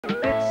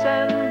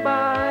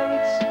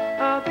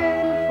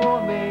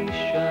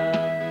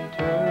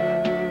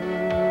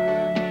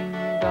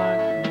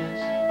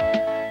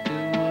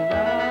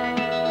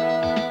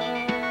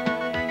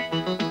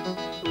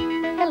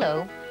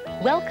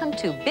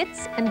to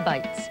Bits and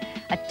Bytes,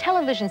 a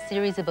television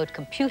series about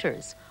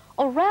computers,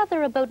 or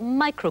rather about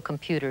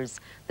microcomputers,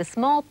 the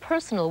small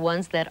personal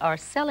ones that are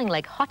selling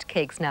like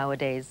hotcakes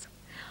nowadays.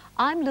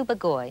 I'm Luba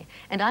Goy,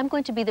 and I'm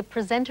going to be the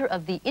presenter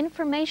of the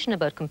information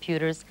about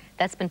computers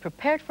that's been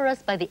prepared for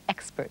us by the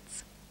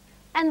experts.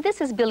 And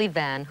this is Billy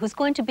Van, who's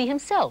going to be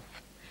himself,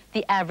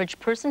 the average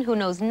person who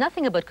knows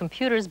nothing about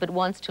computers but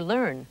wants to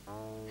learn.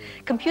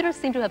 Computers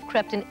seem to have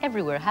crept in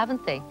everywhere,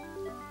 haven't they?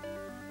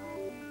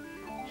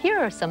 Here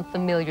are some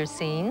familiar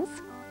scenes.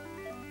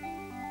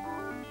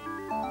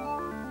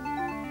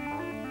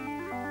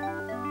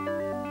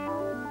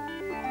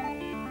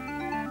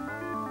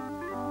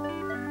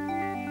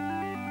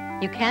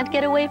 You can't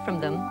get away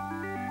from them.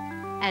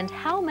 And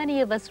how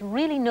many of us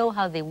really know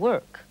how they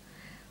work?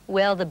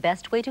 Well, the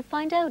best way to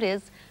find out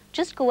is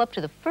just go up to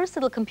the first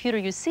little computer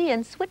you see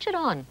and switch it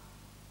on.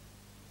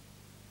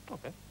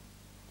 Okay.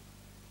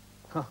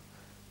 Huh.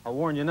 I'll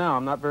warn you now,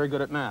 I'm not very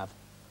good at math.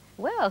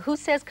 Well, who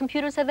says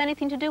computers have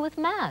anything to do with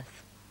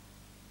math?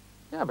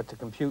 Yeah, but to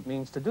compute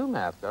means to do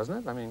math, doesn't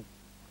it? I mean,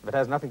 if it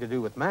has nothing to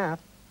do with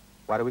math,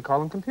 why do we call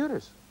them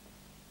computers?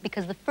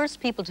 Because the first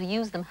people to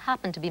use them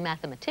happen to be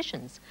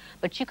mathematicians,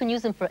 but you can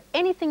use them for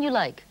anything you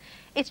like.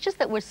 It's just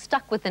that we're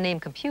stuck with the name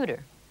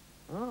computer.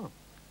 Oh,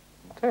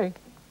 okay.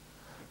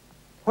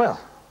 Well,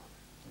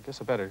 I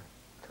guess I better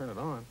turn it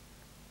on.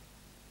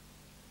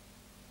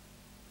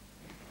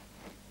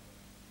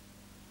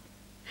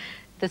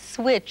 The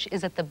switch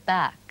is at the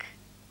back.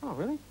 Oh,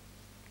 really?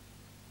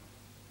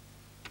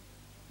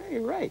 Hey,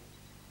 you're right.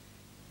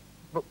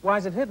 But why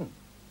is it hidden?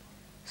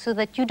 So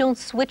that you don't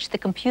switch the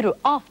computer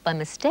off by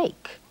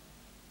mistake.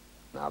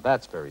 Now,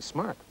 that's very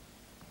smart.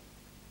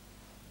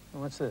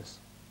 What's this?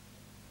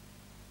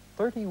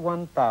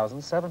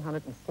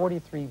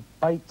 31,743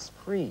 bytes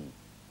free.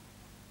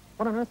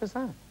 What on earth is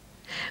that?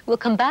 We'll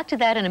come back to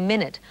that in a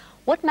minute.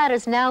 What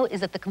matters now is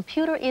that the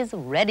computer is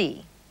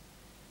ready.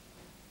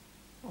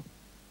 Oh,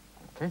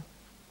 okay.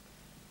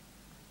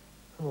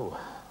 Oh.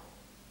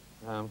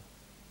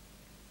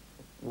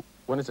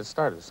 When does it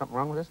start? Is something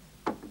wrong with this?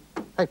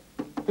 Hey,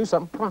 do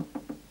something. Come on.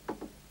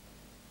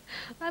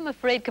 I'm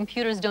afraid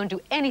computers don't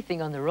do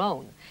anything on their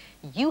own.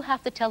 You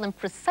have to tell them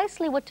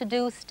precisely what to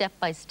do step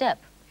by step.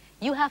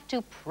 You have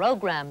to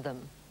program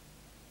them.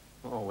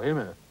 Oh, wait a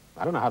minute.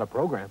 I don't know how to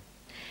program.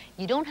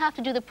 You don't have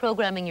to do the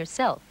programming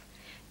yourself.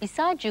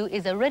 Beside you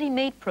is a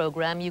ready-made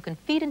program you can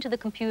feed into the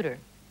computer.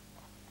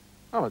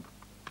 Oh,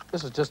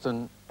 this is just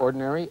an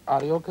ordinary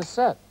audio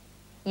cassette.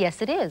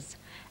 Yes, it is.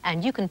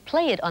 And you can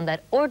play it on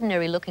that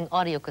ordinary-looking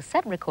audio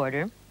cassette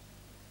recorder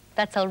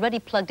that's already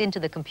plugged into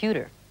the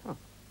computer. Oh,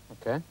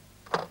 okay.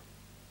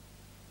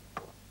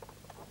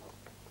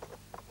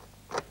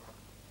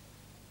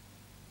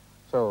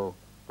 So,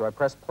 do I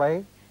press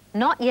play?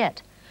 Not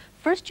yet.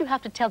 First, you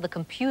have to tell the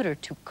computer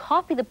to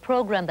copy the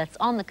program that's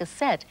on the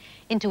cassette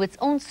into its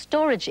own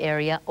storage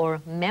area or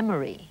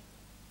memory.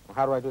 Well,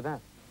 how do I do that?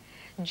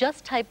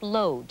 Just type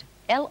load,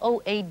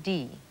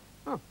 L-O-A-D.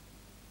 Oh.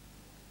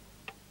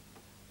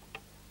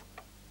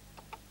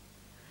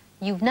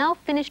 You've now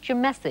finished your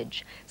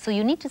message, so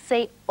you need to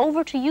say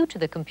over to you to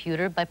the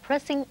computer by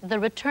pressing the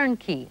return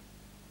key.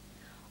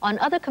 On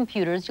other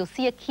computers, you'll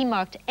see a key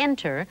marked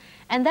enter,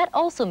 and that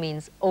also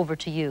means over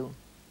to you.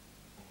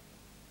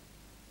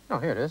 Oh,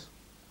 here it is.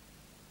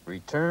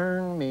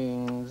 Return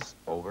means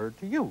over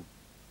to you.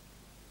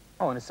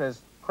 Oh, and it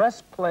says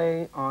press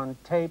play on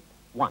tape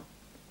 1.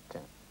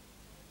 Okay.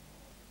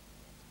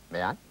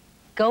 May I?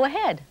 Go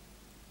ahead.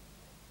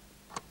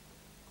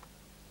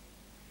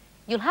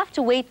 You'll have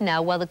to wait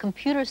now while the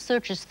computer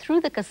searches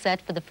through the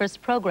cassette for the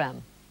first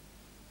program.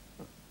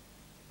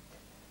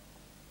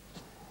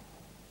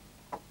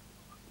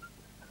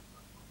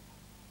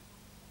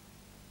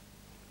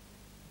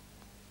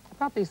 I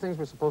thought these things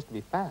were supposed to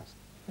be fast.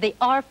 They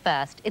are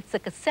fast. It's the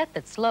cassette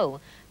that's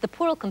slow. The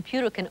poor old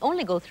computer can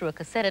only go through a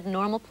cassette at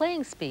normal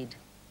playing speed.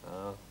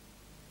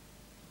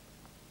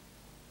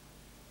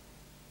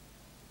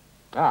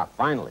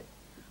 Finally.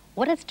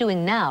 What it's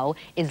doing now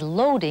is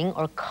loading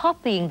or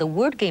copying the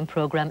word game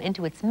program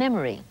into its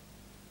memory.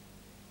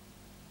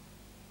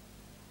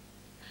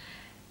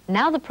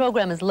 Now the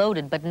program is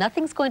loaded, but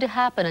nothing's going to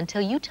happen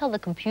until you tell the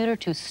computer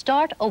to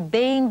start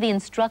obeying the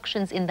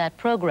instructions in that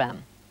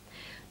program.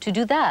 To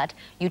do that,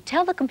 you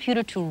tell the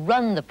computer to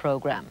run the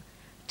program.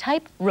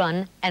 Type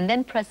run and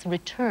then press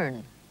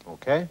return.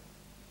 Okay.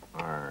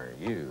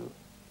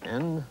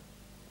 R-U-N,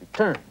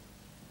 return.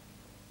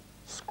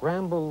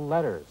 Scramble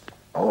letters.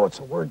 Oh, it's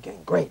a word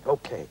game. Great.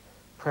 Okay.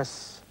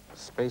 Press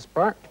space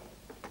bar.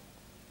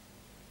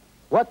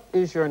 What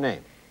is your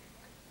name?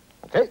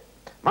 Okay.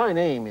 My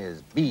name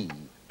is B-I-L-L-Y,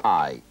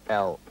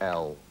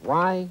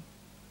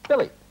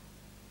 Billy.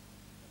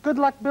 Good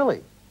luck,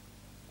 Billy.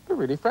 They're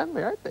really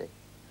friendly, aren't they?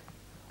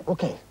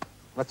 Okay.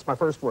 That's my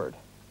first word.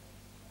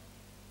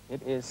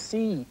 It is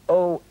C-O-L-H-O-S.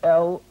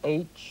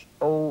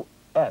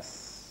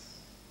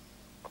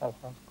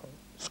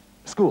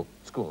 School.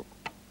 School.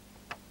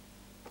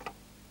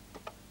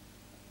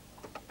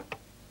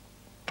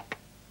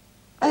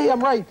 Hey,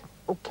 I'm right.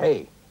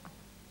 Okay.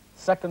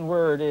 Second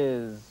word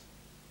is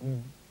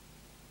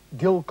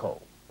Gilco.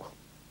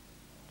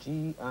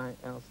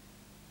 G-I-L.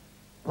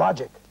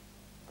 Logic.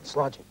 It's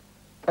logic.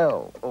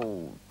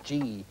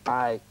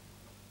 L-O-G-I.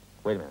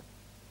 Wait a minute.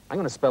 I'm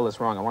going to spell this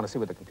wrong. I want to see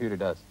what the computer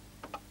does.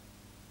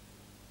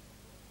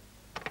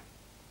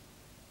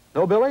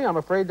 No, Billy, I'm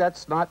afraid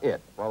that's not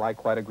it. Well, I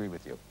quite agree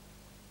with you.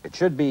 It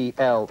should be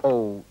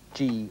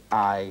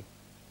L-O-G-I.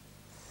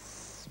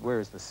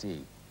 Where's the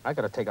C? I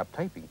got to take up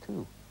typing,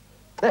 too.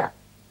 There.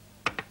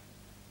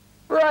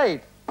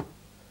 Right.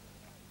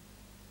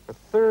 The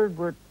third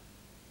word.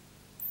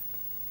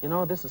 You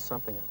know, this is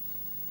something else.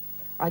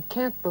 I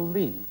can't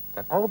believe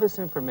that all this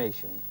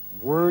information,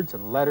 words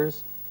and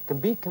letters, can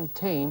be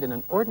contained in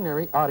an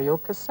ordinary audio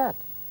cassette.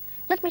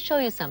 Let me show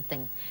you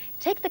something.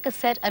 Take the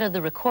cassette out of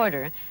the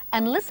recorder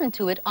and listen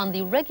to it on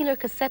the regular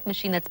cassette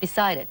machine that's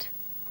beside it.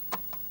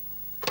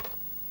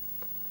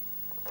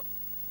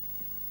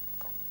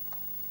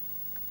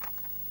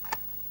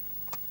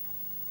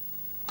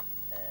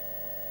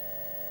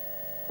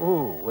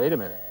 Ooh, wait a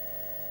minute.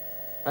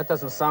 That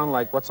doesn't sound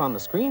like what's on the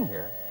screen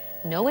here.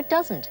 No, it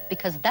doesn't,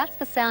 because that's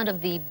the sound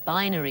of the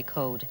binary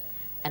code.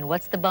 And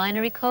what's the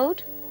binary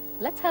code?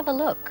 Let's have a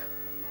look.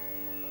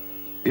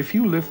 If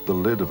you lift the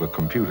lid of a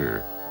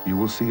computer, you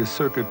will see a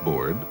circuit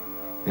board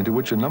into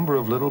which a number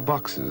of little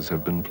boxes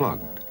have been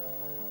plugged.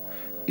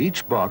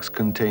 Each box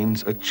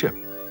contains a chip,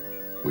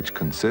 which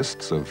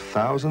consists of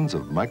thousands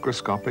of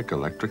microscopic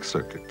electric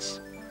circuits,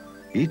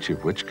 each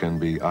of which can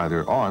be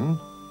either on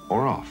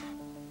or off.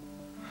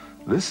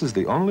 This is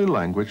the only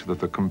language that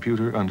the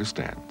computer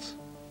understands.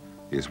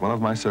 Is one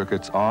of my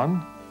circuits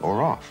on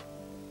or off?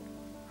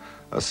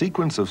 A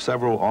sequence of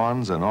several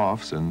ons and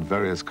offs in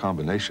various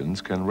combinations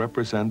can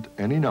represent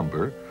any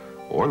number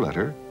or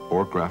letter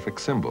or graphic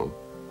symbol,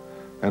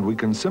 and we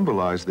can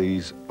symbolize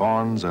these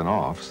ons and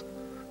offs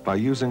by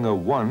using a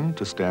 1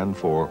 to stand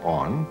for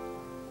on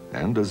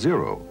and a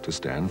 0 to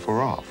stand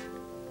for off.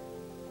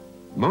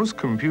 Most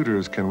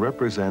computers can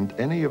represent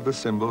any of the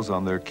symbols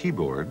on their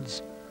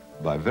keyboards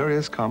by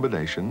various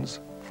combinations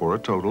for a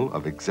total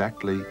of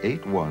exactly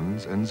 8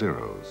 ones and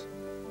zeros.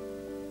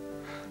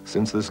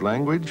 Since this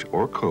language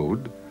or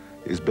code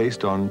is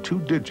based on 2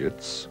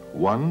 digits,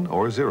 1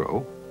 or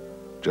 0,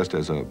 just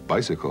as a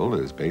bicycle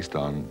is based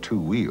on 2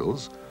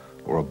 wheels,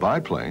 or a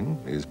biplane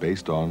is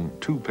based on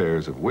 2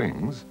 pairs of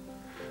wings,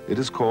 it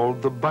is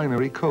called the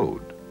binary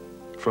code,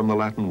 from the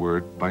Latin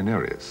word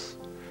binarius,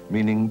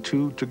 meaning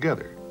 2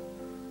 together.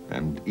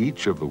 And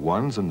each of the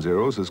ones and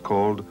zeros is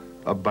called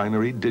a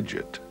binary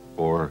digit,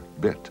 or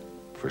bit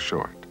for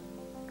short.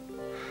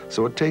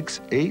 So it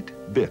takes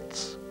 8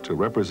 bits to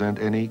represent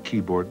any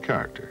keyboard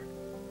character.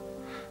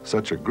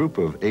 Such a group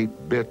of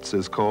 8 bits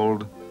is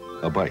called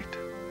a byte.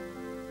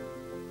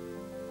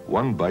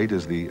 1 byte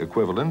is the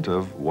equivalent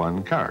of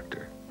 1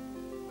 character.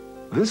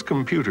 This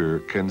computer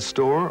can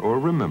store or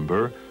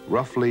remember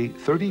roughly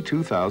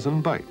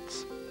 32,000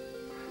 bytes.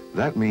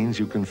 That means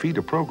you can feed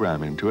a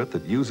program into it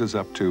that uses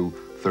up to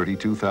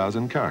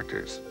 32,000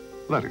 characters,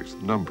 letters,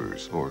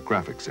 numbers, or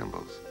graphic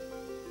symbols.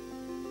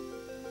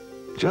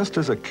 Just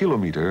as a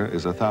kilometer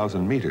is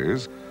 1,000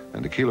 meters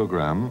and a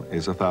kilogram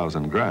is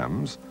 1,000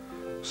 grams,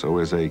 so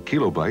is a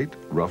kilobyte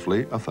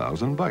roughly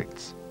 1,000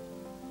 bytes.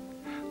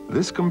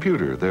 This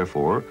computer,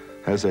 therefore,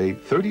 has a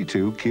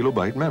 32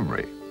 kilobyte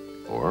memory,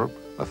 or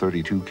a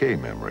 32K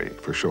memory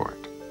for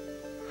short.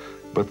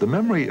 But the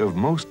memory of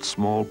most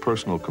small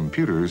personal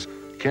computers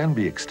can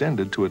be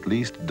extended to at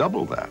least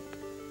double that,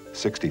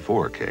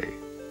 64K.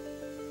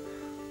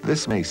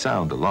 This may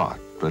sound a lot,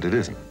 but it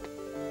isn't.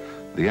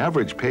 The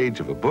average page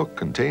of a book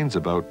contains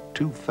about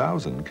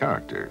 2,000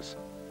 characters.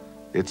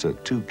 It's a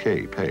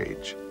 2K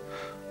page.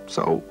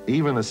 So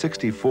even a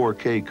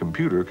 64K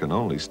computer can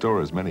only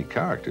store as many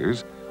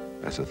characters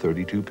as a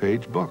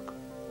 32-page book.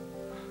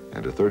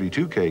 And a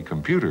 32K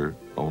computer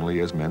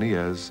only as many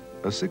as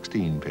a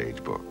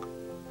 16-page book.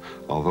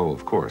 Although,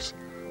 of course,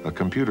 a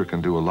computer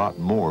can do a lot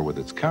more with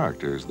its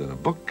characters than a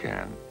book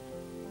can.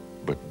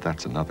 But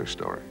that's another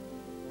story.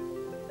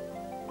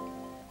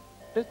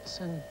 Bits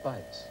and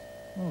bytes.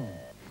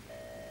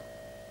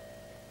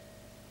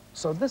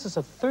 So this is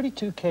a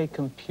 32K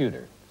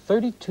computer,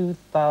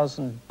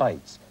 32,000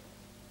 bytes.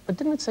 But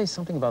didn't it say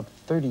something about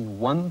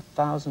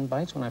 31,000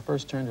 bytes when I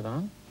first turned it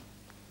on?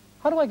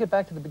 How do I get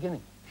back to the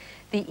beginning?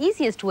 The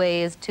easiest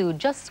way is to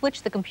just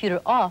switch the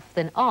computer off,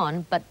 then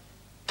on, but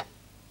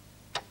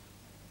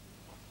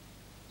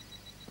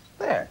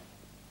There.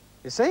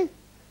 You see?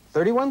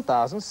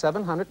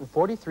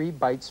 31,743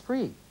 bytes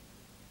free.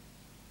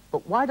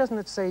 But why doesn't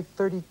it say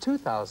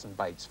 32,000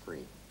 bytes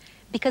free?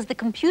 because the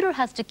computer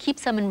has to keep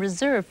some in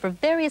reserve for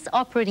various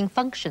operating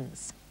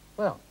functions.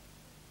 Well,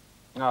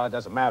 no, it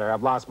doesn't matter.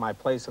 I've lost my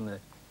place in the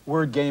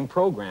word game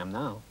program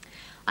now.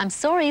 I'm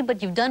sorry,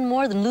 but you've done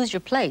more than lose your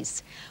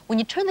place. When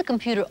you turn the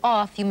computer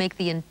off, you make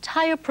the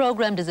entire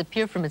program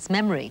disappear from its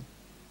memory.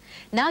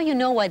 Now you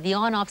know why the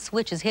on-off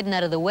switch is hidden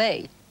out of the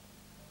way.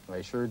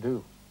 I sure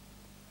do.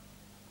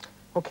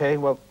 Okay,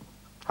 well,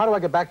 how do I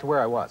get back to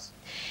where I was?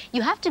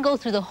 You have to go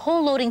through the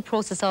whole loading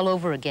process all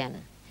over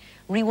again.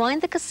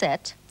 Rewind the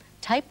cassette,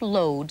 type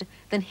load,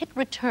 then hit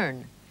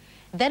return.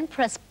 Then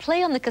press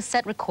play on the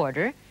cassette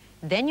recorder,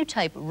 then you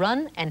type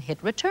run and hit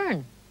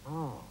return.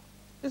 Oh,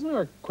 isn't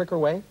there a quicker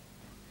way?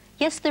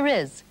 Yes, there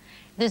is.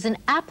 There's an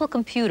Apple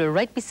computer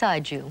right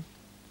beside you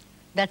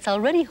that's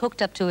already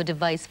hooked up to a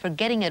device for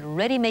getting at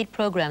ready-made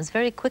programs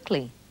very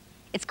quickly.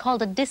 It's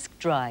called a disk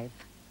drive.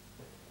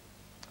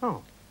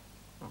 Oh,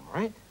 all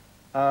right.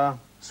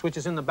 Switch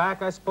is in the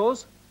back, I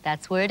suppose?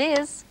 That's where it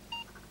is.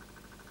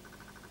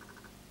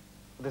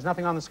 There's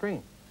nothing on the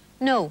screen.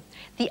 No,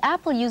 the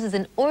Apple uses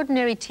an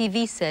ordinary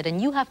TV set,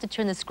 and you have to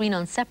turn the screen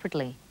on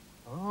separately.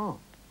 Oh,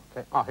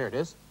 okay. Oh, here it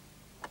is.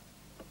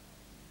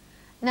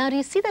 Now, do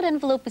you see that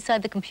envelope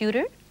beside the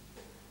computer?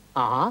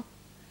 Uh-huh.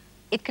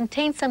 It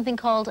contains something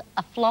called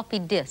a floppy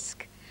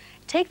disk.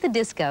 Take the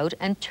disk out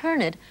and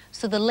turn it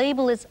so the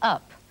label is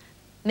up.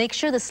 Make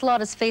sure the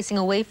slot is facing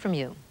away from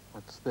you.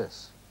 What's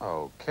this?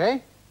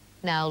 Okay.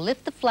 Now,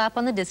 lift the flap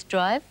on the disk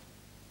drive,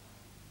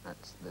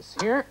 That's this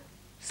here.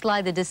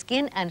 slide the disk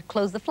in, and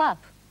close the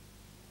flap.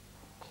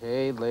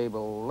 Okay,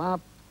 label up.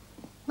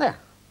 There.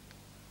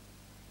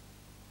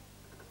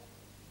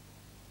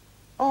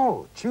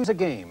 Oh, choose a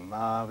game.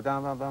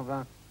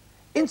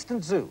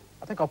 Instant Zoo.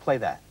 I think I'll play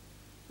that.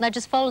 Now,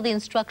 just follow the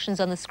instructions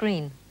on the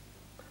screen.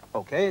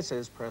 Okay, it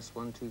says press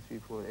 1, 2, 3,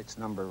 4. It's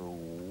number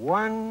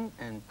 1,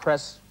 and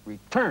press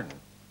return.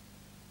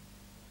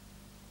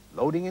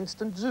 Loading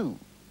Instant Zoo.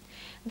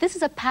 This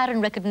is a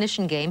pattern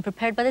recognition game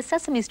prepared by the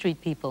Sesame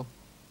Street people.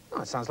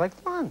 Oh, it sounds like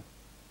fun.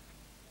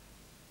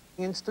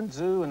 Instant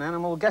Zoo, an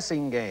animal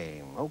guessing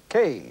game.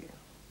 Okay.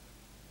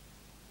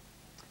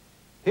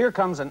 Here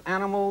comes an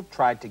animal.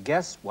 Try to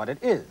guess what it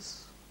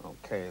is.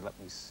 Okay, let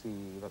me see.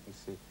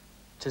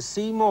 To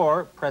see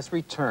more, press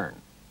return.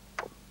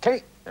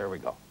 Okay, there we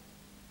go.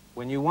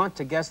 When you want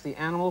to guess the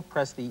animal,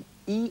 press the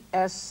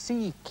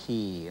ESC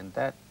key, and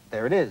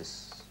there it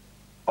is.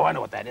 Oh, I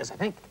know what that is, I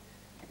think.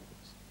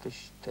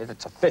 Fish,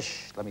 it's a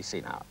fish. Let me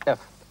see now.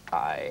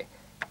 F-I-S-H.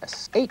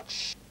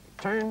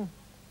 Turn.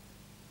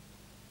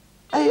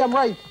 Hey, I'm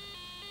right.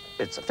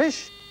 It's a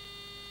fish.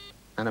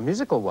 And a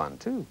musical one,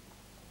 too.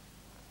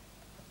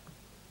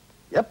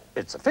 Yep,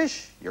 it's a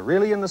fish. You're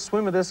really in the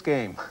swim of this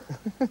game.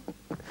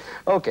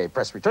 Okay,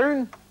 press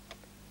return.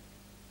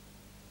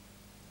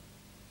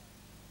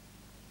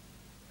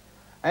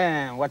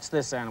 And what's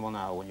this animal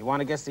now? When you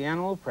want to guess the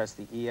animal, press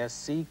the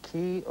ESC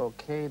key.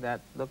 Okay,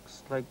 that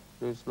looks like,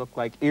 those look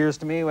like ears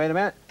to me. Wait a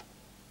minute.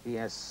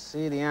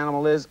 ESC, the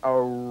animal is a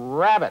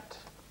rabbit.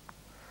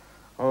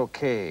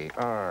 Okay,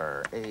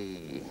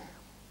 R-A-B-B-I-T.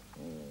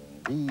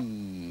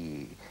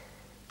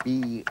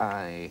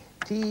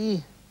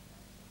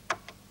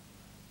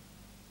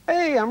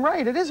 Hey, I'm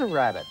right, it is a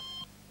rabbit.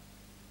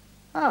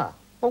 Ah,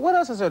 well, what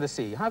else is there to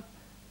see? How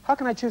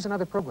can I choose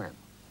another program?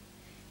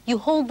 You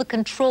hold the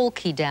control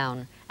key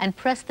down and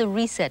press the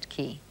reset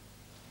key.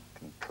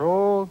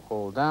 Control,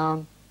 hold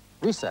down,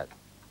 reset.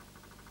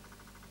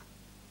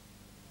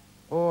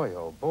 Boy,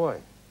 oh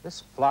boy,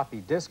 this floppy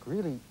disk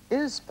really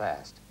is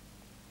fast.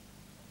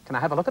 Can I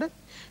have a look at it?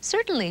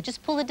 Certainly,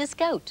 just pull the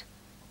disk out.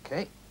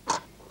 Okay.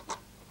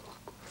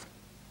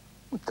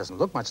 It doesn't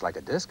look much like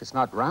a disk. It's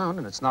not round,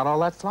 and it's not all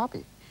that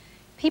floppy.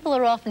 People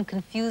are often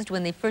confused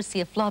when they first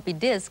see a floppy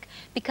disk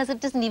because it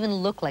doesn't even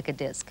look like a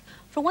disk.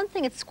 For one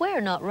thing, it's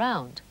square, not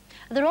round.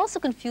 They're also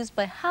confused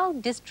by how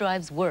disk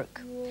drives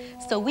work.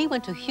 So we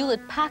went to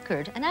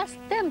Hewlett-Packard and asked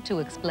them to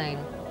explain.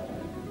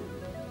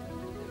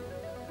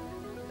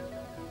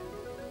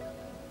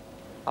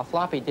 A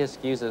floppy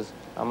disk uses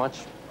a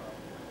much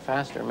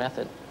faster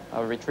method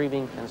of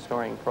retrieving and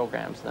storing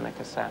programs than a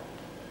cassette.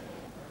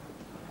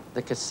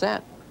 The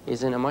cassette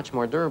is in a much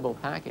more durable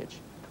package,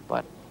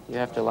 but you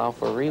have to allow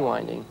for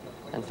rewinding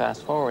and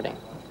fast forwarding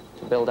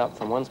to build up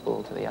from one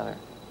spool to the other.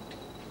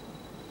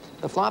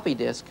 The floppy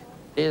disk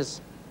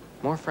is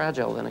more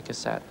fragile than a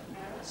cassette,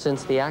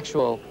 since the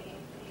actual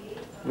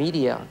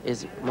media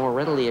is more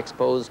readily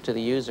exposed to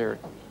the user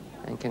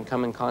and can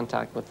come in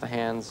contact with the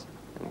hands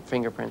and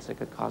fingerprints that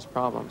could cause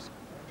problems.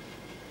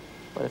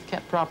 But if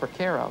kept proper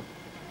care of,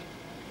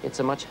 it's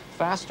a much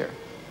faster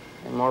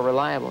and more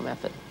reliable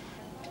method.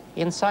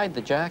 Inside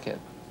the jacket,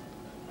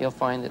 you'll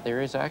find that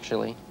there is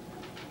actually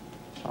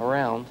a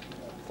round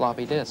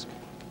floppy disk.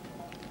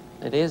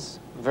 It is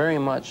very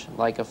much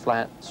like a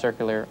flat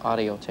circular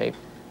audio tape.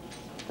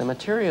 The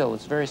material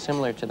is very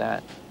similar to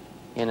that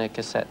in a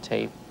cassette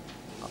tape,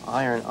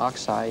 iron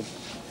oxide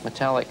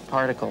metallic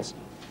particles.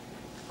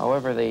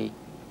 However, the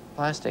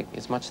plastic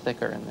is much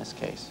thicker in this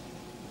case,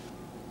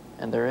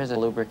 and there is a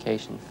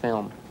lubrication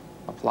film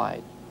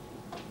applied.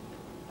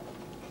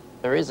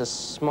 There is a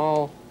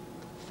small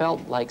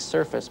felt-like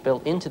surface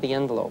built into the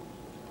envelope.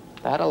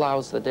 That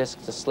allows the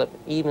disc to slip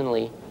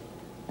evenly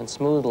and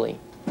smoothly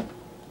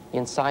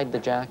inside the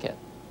jacket.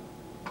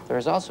 There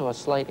is also a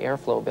slight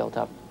airflow built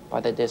up by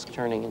the disc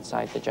turning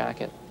inside the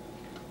jacket.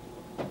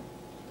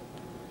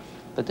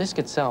 The disc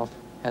itself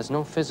has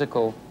no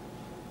physical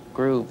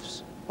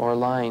grooves or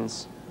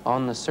lines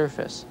on the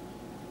surface.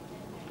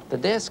 The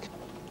disc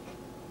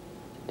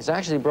is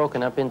actually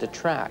broken up into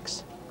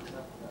tracks,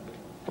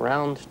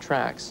 round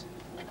tracks.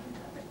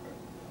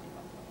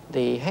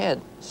 The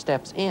head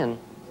steps in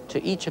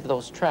to each of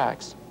those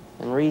tracks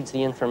and reads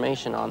the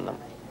information on them.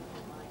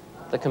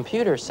 The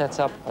computer sets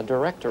up a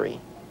directory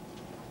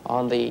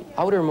on the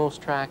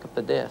outermost track of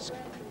the disk.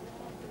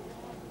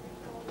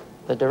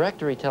 The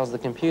directory tells the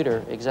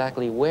computer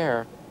exactly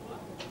where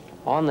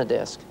on the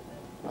disk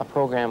a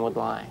program would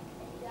lie.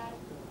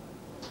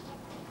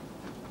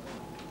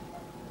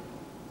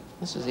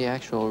 This is the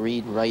actual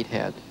read-write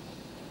head.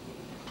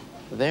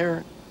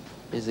 There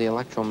is the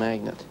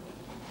electromagnet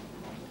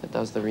that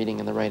does the reading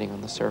and the writing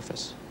on the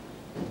surface.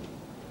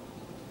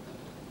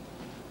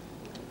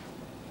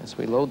 As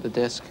we load the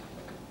disk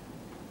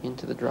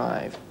into the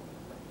drive,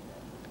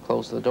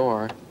 close the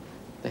door,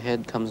 the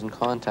head comes in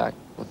contact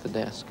with the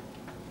disk.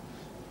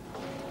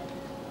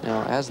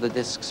 Now, as the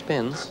disk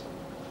spins,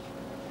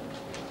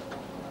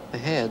 the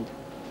head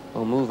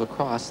will move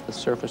across the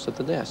surface of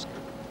the disk.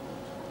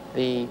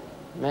 The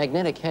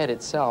magnetic head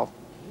itself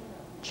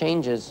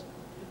changes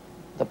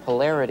the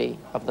polarity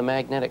of the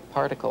magnetic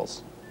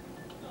particles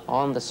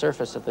on the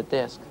surface of the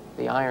disk,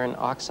 the iron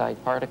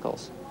oxide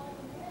particles.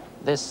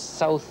 This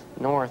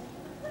south-north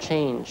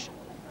change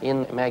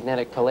in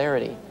magnetic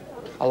polarity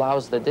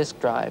allows the disk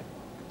drive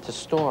to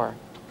store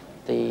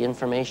the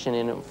information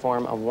in a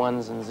form of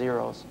ones and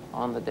zeros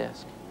on the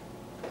disk.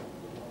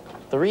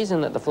 The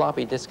reason that the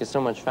floppy disk is so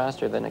much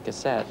faster than a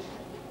cassette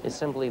is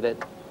simply that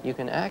you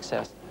can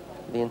access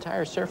the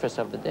entire surface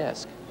of the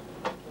disk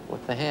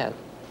with the head.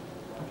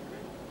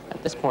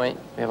 At this point,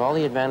 we have all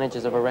the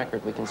advantages of a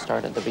record. We can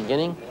start at the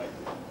beginning,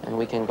 and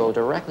we can go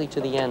directly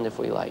to the end if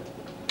we like.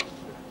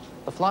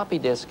 The floppy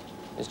disk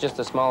is just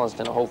the smallest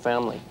in a whole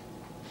family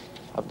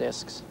of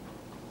disks.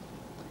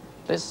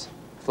 This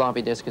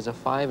floppy disk is a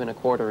 5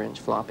 1/4 inch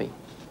floppy.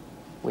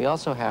 We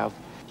also have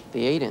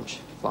the 8-inch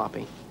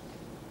floppy.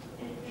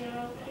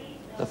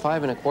 The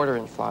 5 1/4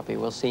 inch floppy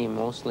we'll see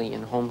mostly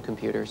in home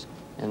computers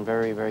and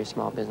very, very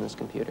small business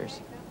computers.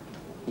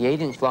 The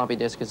 8-inch floppy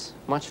disk is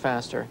much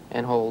faster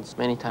and holds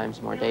many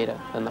times more data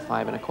than the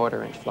 5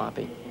 1/4 inch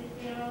floppy.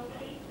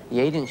 The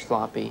 8-inch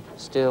floppy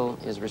still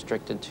is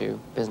restricted to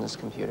business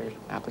computer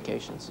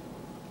applications.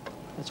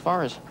 As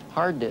far as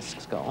hard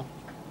disks go,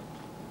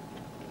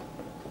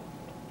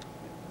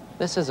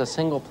 this is a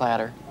single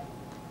platter,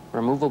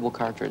 removable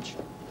cartridge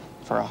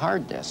for a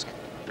hard disk.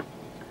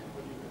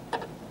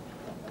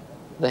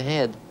 The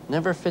head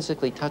never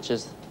physically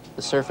touches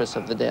the surface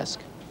of the disk.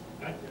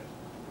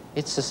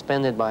 It's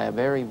suspended by a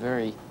very,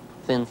 very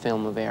thin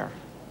film of air.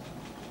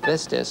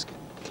 This disk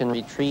can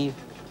retrieve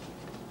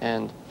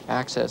and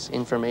access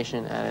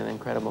information at an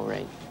incredible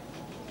rate.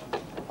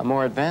 A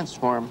more advanced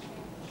form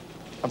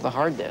of the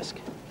hard disk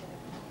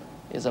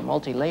is a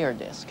multi-layer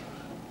disk.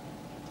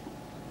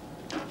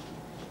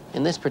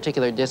 In this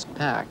particular disk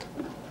pack,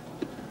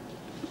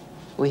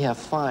 we have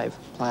 5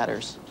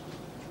 platters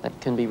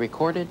that can be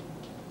recorded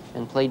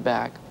and played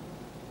back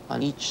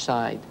on each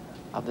side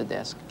of the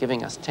disk,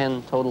 giving us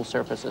 10 total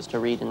surfaces to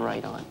read and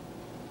write on.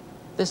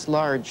 This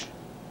large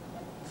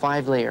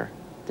 5-layer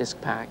disk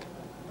pack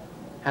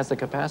has the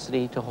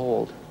capacity to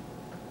hold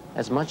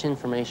as much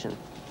information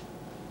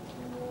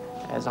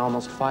as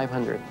almost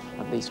 500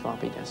 of these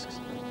floppy disks.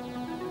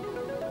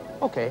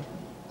 Okay,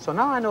 so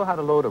now I know how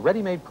to load a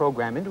ready-made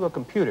program into a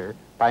computer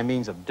by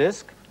means of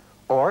disk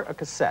or a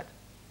cassette.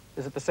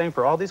 Is it the same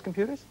for all these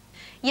computers?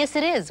 Yes,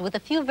 it is, with a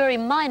few very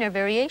minor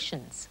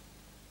variations.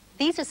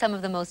 These are some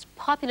of the most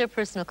popular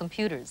personal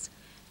computers.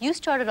 You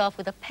started off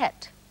with a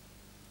PET.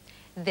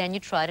 Then you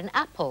tried an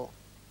Apple.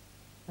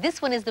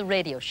 This one is the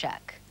Radio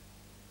Shack.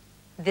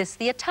 This,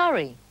 the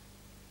Atari.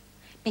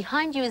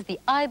 Behind you is the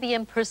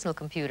IBM personal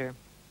computer.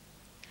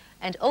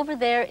 And over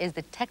there is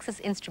the Texas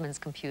Instruments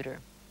computer.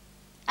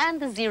 And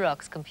the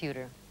Xerox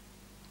computer.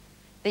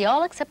 They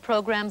all accept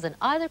programs on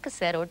either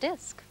cassette or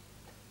disc.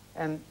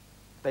 And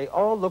they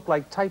all look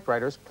like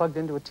typewriters plugged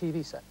into a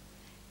TV set.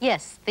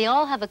 Yes, they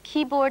all have a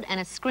keyboard and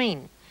a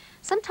screen.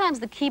 Sometimes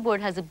the keyboard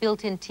has a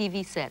built-in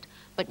TV set,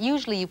 but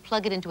usually you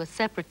plug it into a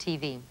separate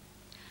TV.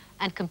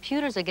 And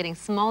computers are getting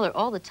smaller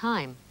all the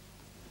time.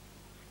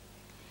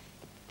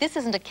 This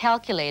isn't a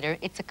calculator,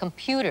 it's a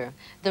computer,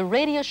 the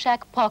Radio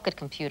Shack pocket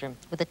computer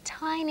with a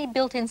tiny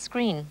built-in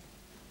screen.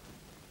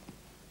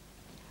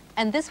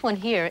 And this one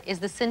here is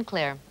the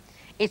Sinclair.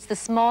 It's the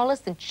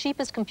smallest and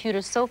cheapest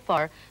computer so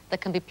far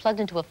that can be plugged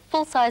into a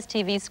full-size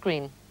TV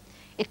screen.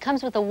 It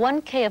comes with a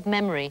 1K of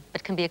memory,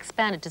 but can be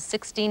expanded to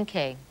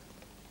 16K.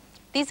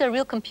 These are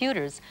real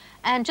computers,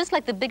 and just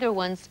like the bigger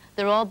ones,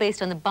 they're all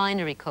based on the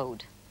binary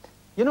code.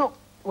 You know,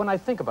 when I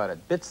think about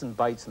it, bits and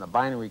bytes and the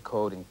binary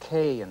code and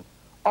K and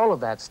all of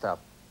that stuff,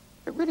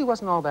 it really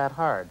wasn't all that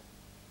hard.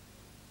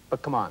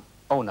 But come on,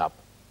 own up.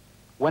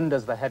 When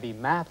does the heavy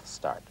math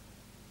start?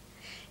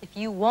 If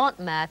you want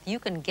math, you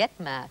can get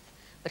math.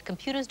 But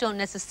computers don't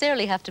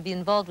necessarily have to be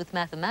involved with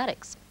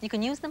mathematics. You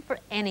can use them for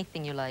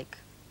anything you like.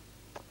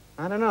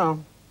 I don't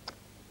know.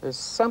 There's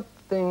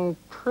something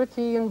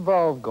pretty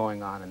involved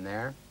going on in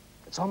there.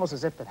 It's almost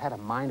as if it had a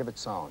mind of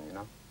its own, you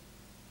know?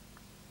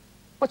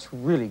 What's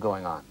really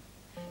going on?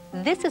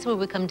 This is where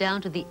we come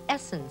down to the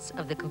essence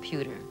of the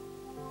computer.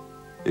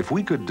 If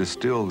we could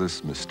distill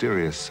this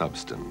mysterious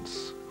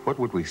substance, what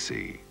would we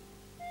see?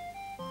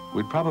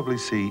 We'd probably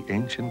see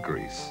ancient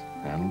Greece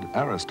and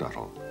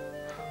Aristotle,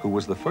 who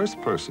was the first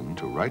person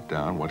to write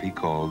down what he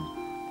called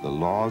the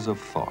laws of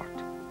thought,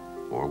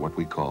 or what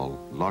we call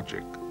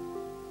logic.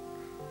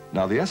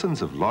 Now, the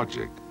essence of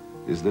logic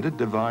is that it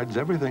divides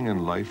everything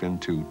in life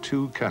into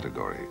two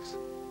categories.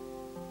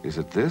 Is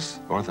it this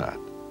or that?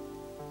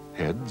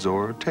 Heads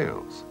or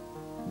tails?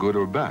 Good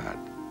or bad?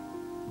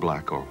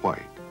 Black or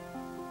white?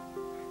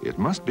 It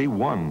must be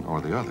one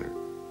or the other.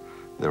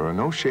 There are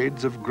no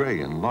shades of gray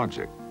in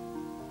logic.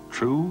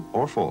 True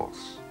or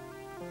false?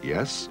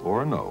 Yes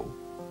or no?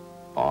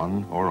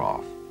 On or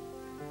off?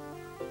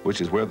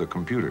 Which is where the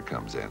computer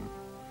comes in,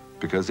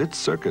 because its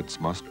circuits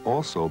must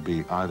also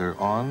be either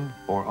on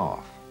or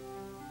off.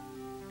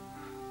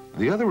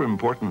 The other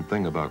important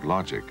thing about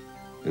logic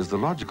is the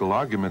logical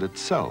argument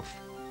itself,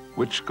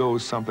 which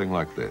goes something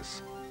like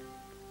this.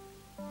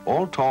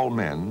 All tall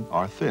men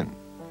are thin.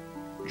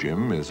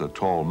 Jim is a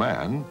tall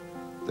man,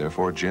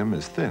 therefore Jim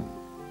is thin.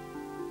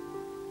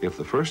 If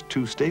the first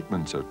two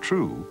statements are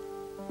true,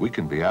 we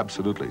can be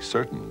absolutely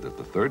certain that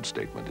the third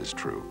statement is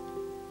true.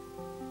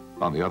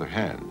 On the other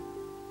hand,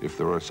 if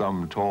there are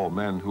some tall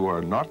men who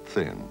are not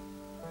thin,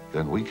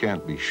 then we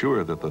can't be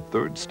sure that the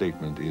third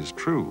statement is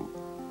true.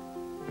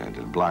 And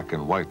in black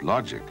and white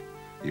logic,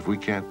 if we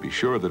can't be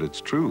sure that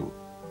it's true,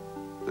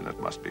 then it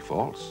must be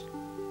false.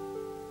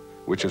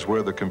 Which is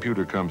where the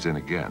computer comes in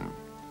again,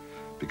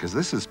 because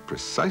this is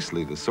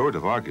precisely the sort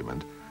of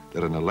argument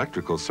that an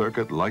electrical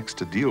circuit likes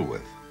to deal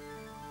with.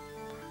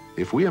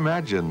 If we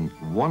imagine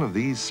one of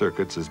these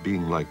circuits as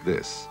being like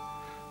this,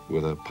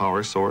 with a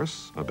power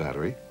source, a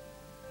battery,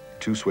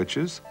 two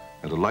switches,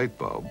 and a light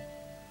bulb,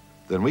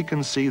 then we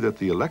can see that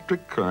the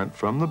electric current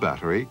from the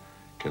battery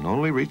can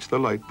only reach the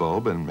light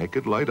bulb and make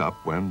it light up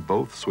when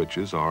both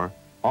switches are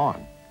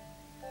on.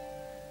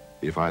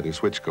 If either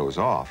switch goes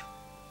off,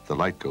 the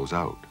light goes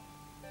out.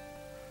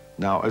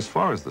 Now, as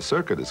far as the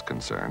circuit is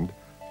concerned,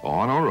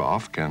 on or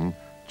off can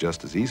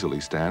just as easily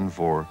stand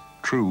for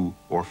true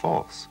or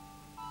false.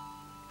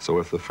 So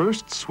if the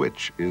first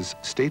switch is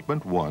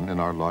statement 1 in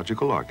our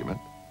logical argument,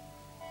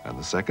 and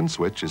the second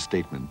switch is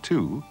statement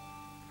 2,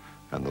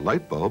 and the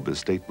light bulb is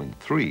statement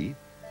 3,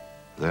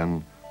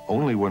 then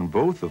only when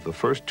both of the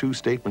first two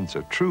statements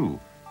are true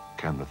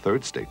can the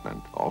third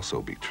statement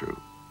also be true.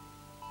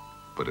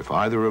 But if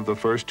either of the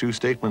first two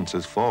statements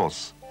is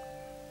false,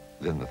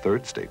 then the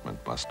third statement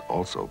must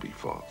also be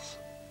false.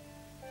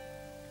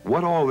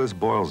 What all this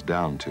boils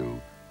down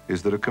to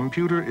is that a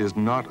computer is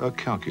not a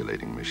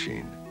calculating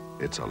machine.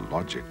 It's a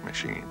logic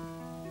machine.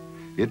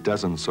 It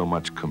doesn't so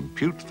much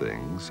compute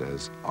things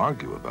as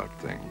argue about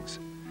things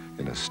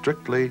in a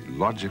strictly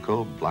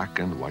logical black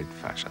and white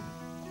fashion.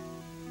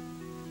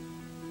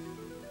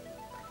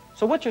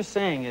 So what you're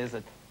saying is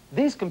that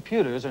these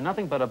computers are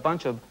nothing but a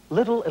bunch of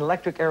little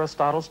electric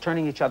Aristotles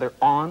turning each other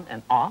on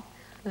and off?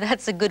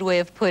 That's a good way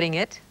of putting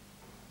it.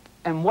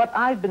 And what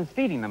I've been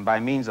feeding them by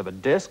means of a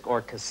disc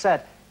or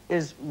cassette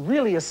is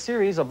really a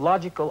series of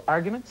logical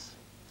arguments?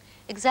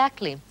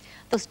 Exactly.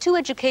 Those two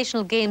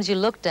educational games you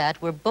looked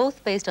at were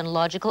both based on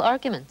logical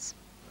arguments.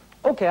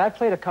 Okay, I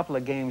played a couple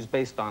of games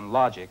based on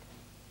logic.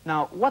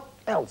 Now, what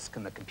else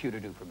can the computer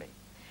do for me?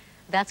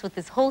 That's what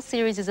this whole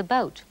series is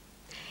about.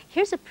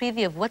 Here's a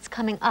preview of what's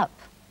coming up.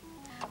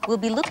 We'll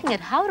be looking at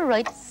how to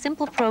write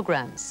simple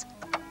programs.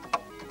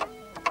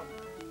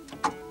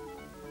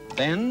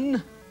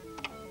 Then,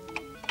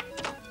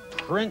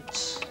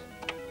 print,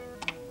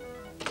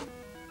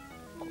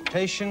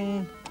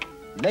 quotation,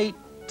 late,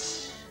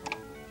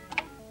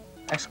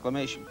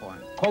 exclamation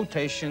point,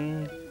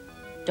 quotation.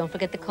 Don't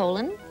forget the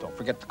colon. Don't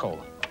forget the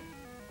colon.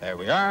 There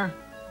we are.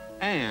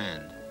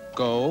 And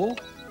go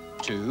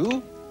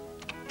to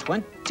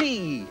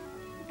 20.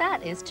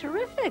 That is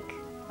terrific.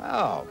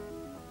 Oh.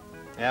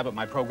 Yeah, but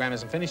my program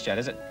isn't finished yet,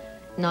 is it?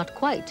 Not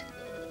quite.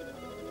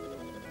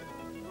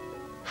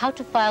 How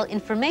to file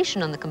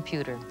information on the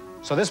computer.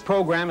 So this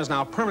program is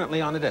now permanently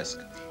on the disk.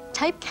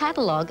 Type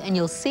catalog and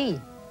you'll see.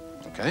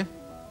 Okay.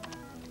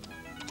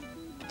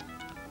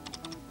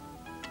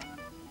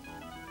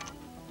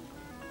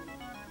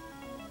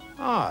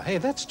 Ah, hey,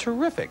 that's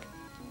terrific.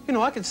 You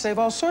know, I could save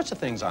all sorts of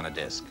things on a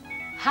disk.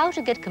 How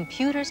to get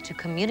computers to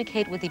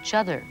communicate with each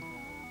other.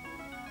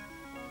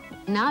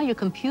 Now your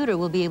computer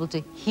will be able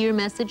to hear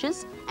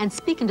messages and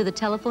speak into the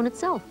telephone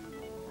itself.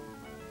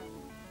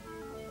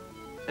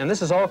 And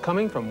this is all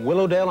coming from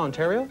Willowdale,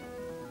 Ontario?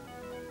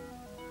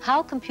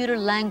 How computer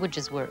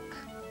languages work.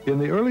 In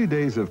the early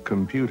days of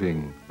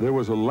computing, there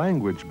was a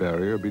language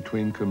barrier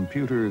between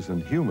computers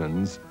and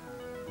humans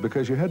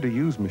because you had to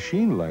use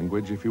machine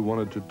language if you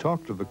wanted to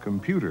talk to the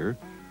computer,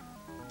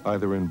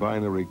 either in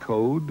binary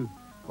code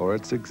or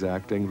its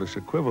exact English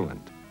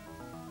equivalent.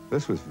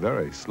 This was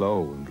very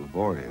slow and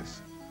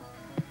laborious.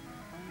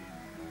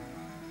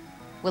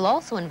 We'll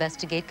also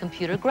investigate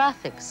computer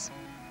graphics.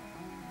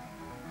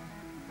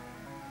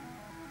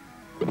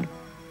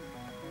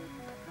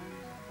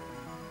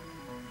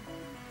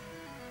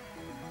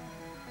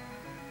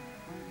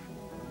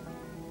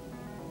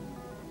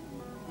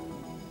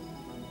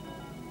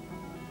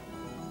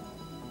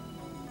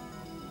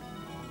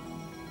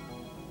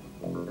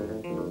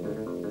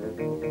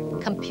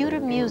 Computer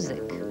music.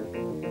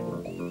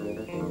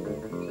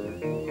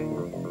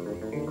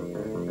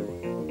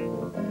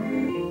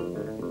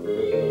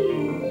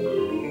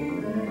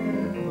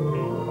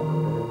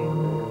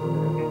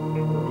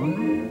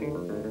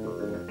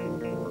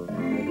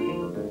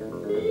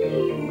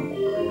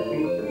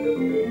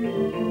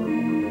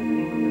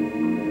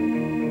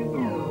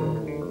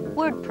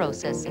 Word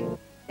processing.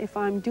 If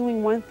I'm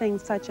doing one thing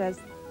such as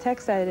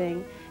text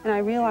editing and I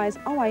realize,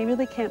 oh, I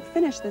really can't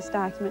finish this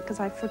document because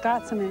I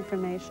forgot some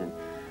information,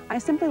 I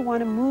simply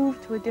want to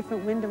move to a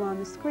different window on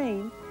the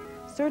screen,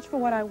 search for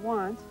what I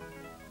want,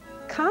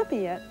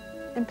 copy it,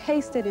 and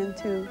paste it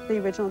into the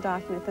original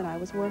document that I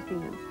was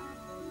working in.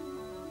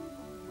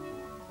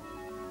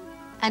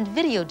 And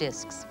video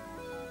discs.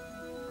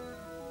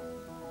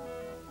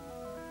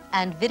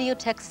 And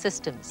videotex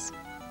systems.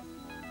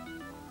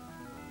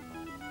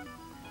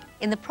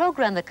 In the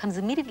program that comes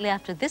immediately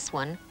after this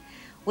one,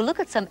 we'll look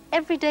at some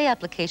everyday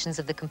applications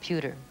of the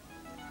computer.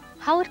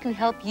 How it can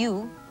help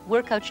you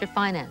work out your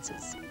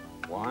finances.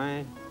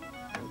 Y,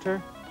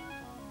 enter.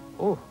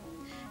 Oh.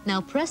 Now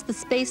press the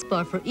space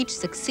bar for each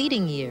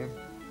succeeding year.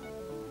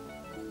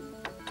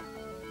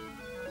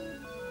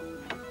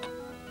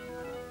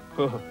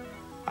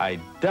 I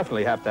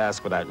definitely have to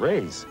ask for that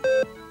raise.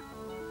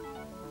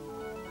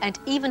 And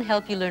even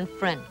help you learn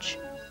French.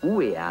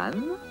 Où est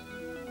Anne?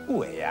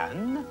 Où est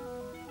Anne?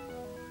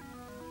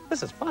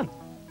 This is fun.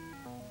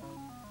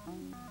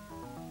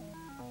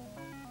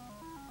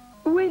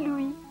 Où est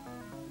Louis?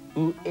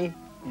 Où est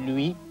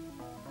Louis?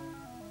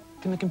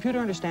 Can the computer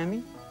understand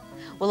me?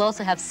 We'll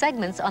also have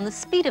segments on the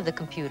speed of the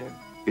computer.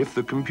 If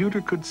the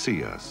computer could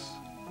see us,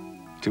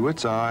 to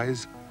its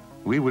eyes,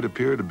 we would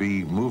appear to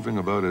be moving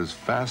about as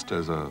fast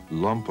as a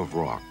lump of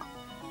rock.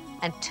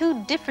 And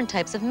two different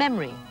types of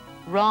memory,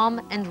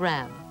 ROM and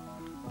RAM.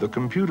 The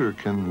computer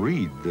can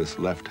read this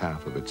left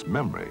half of its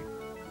memory,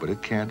 but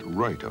it can't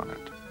write on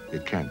it.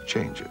 It can't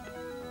change it.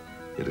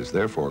 It is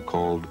therefore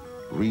called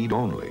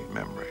read-only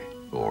memory,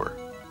 or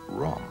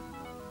ROM.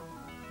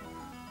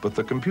 But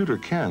the computer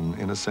can,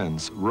 in a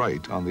sense,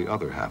 write on the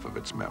other half of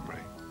its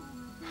memory.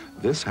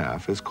 This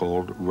half is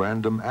called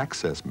random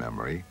access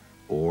memory,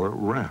 or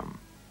RAM.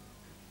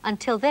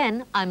 Until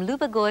then, I'm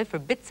Luba Goy for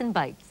Bits and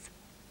Bytes.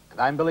 And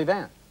I'm Billy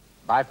Van.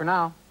 Bye for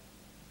now.